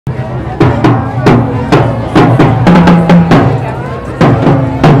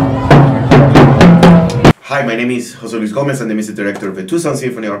my name is José Luis Gomez. I'm the music director of the Tucson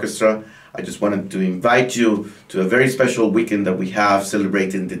Symphony Orchestra. I just wanted to invite you to a very special weekend that we have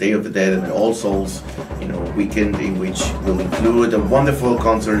celebrating the Day of the Dead and the All Souls, weekend in which will include a wonderful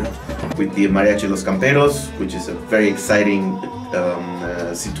concert with the Mariachi Los Camperos, which is a very exciting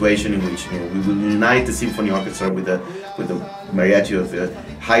situation in which we will unite the symphony orchestra with the mariachi of the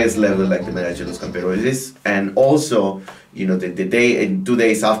highest level, like the Mariachi Los Camperos is, and also the day and 2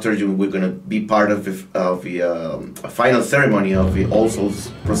 days after, we're going to be part of the final ceremony of the All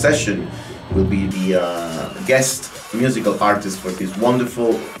Souls procession. Will be the guest musical artist for this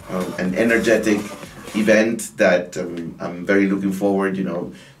wonderful and energetic event that I'm very looking forward,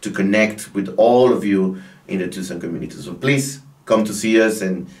 to connect with all of you in the Tucson community. So please come to see us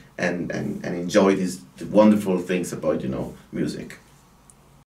and enjoy these wonderful things about, music.